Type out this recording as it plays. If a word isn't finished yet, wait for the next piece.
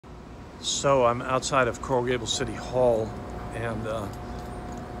So I'm outside of Gables City Hall, and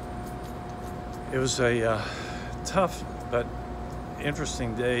it was a tough but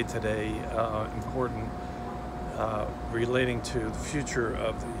interesting day today, important, relating to the future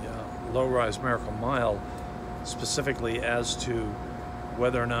of the low-rise Miracle Mile, specifically as to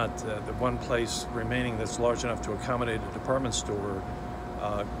whether or not the one place remaining that's large enough to accommodate a department store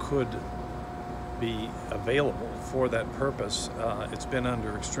could be available for that purpose. It's been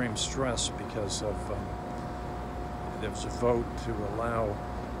under extreme stress because of there was a vote to allow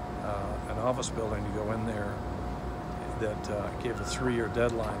an office building to go in there that gave a 3-year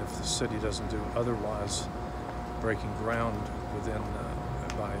deadline if the city doesn't do otherwise, breaking ground within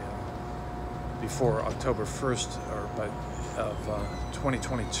before October 1st of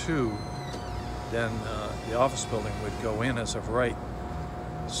 2022. Then the office building would go in as of right.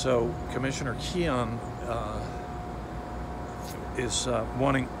 So Commissioner Keon is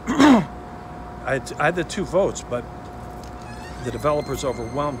wanting, I had the 2 votes, but the developers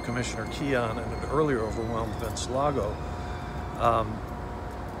overwhelmed Commissioner Keon and had earlier overwhelmed Vince Lago. I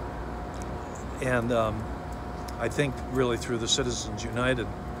think really through the Citizens United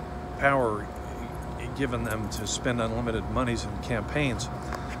power given them to spend unlimited monies in campaigns.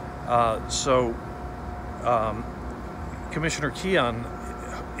 Commissioner Keon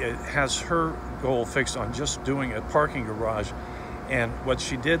has her goal fixed on just doing a parking garage, and what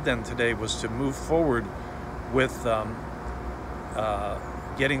she did then today was to move forward with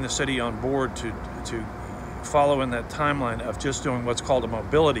getting the city on board to follow in that timeline of just doing what's called a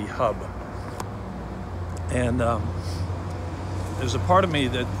mobility hub. And there's a part of me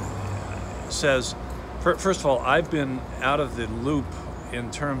that says, first of all, I've been out of the loop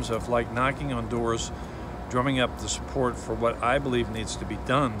in terms of like knocking on doors, drumming up the support for what I believe needs to be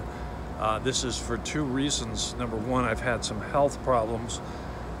done. This is for 2 reasons. Number one, I've had some health problems.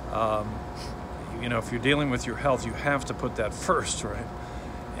 You know, if you're dealing with your health, you have to put that first, right?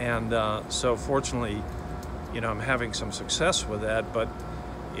 And so fortunately, you know, I'm having some success with that, but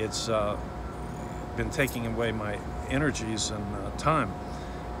it's been taking away my energies and time.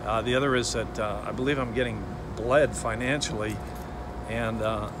 The other is that I believe I'm getting bled financially, and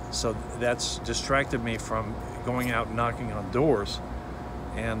so that's distracted me from going out and knocking on doors.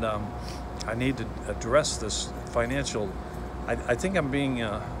 And I need to address this financial. I think I'm being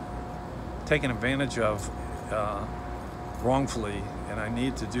taken advantage of wrongfully, and I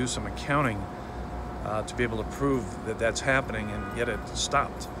need to do some accounting to be able to prove that that's happening and get it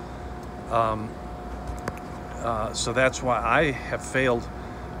stopped. So that's why I have failed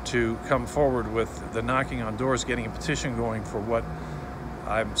to come forward with the knocking on doors, getting a petition going for what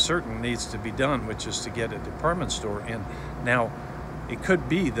I'm certain needs to be done, which is to get a department store in. Now, it could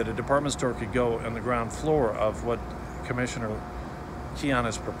be that a department store could go on the ground floor of what Commissioner Keon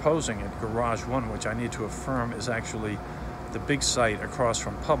is proposing at Garage 1, which I need to affirm is actually the big site across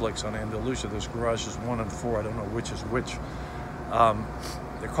from Publix on Andalusia. There's garages 1 and 4, I don't know which is which.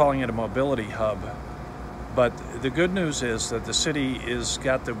 They're calling it a mobility hub. But the good news is that the city has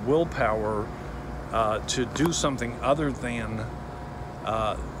got the willpower to do something other than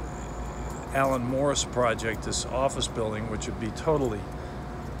Alan Morris project, this office building, which would be totally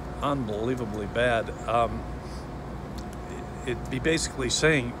unbelievably bad. It'd be basically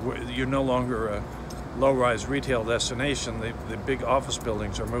saying you're no longer a low-rise retail destination. The big office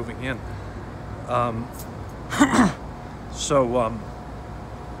buildings are moving in.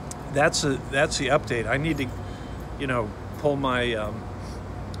 That's the update. I need to, you know, pull my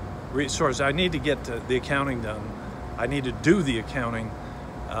resources. I need to get the accounting done. I need to do the accounting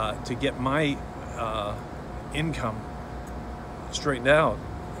to get my income straightened out,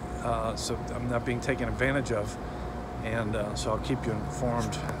 so I'm not being taken advantage of. And so I'll keep you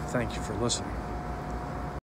informed. Thank you for listening.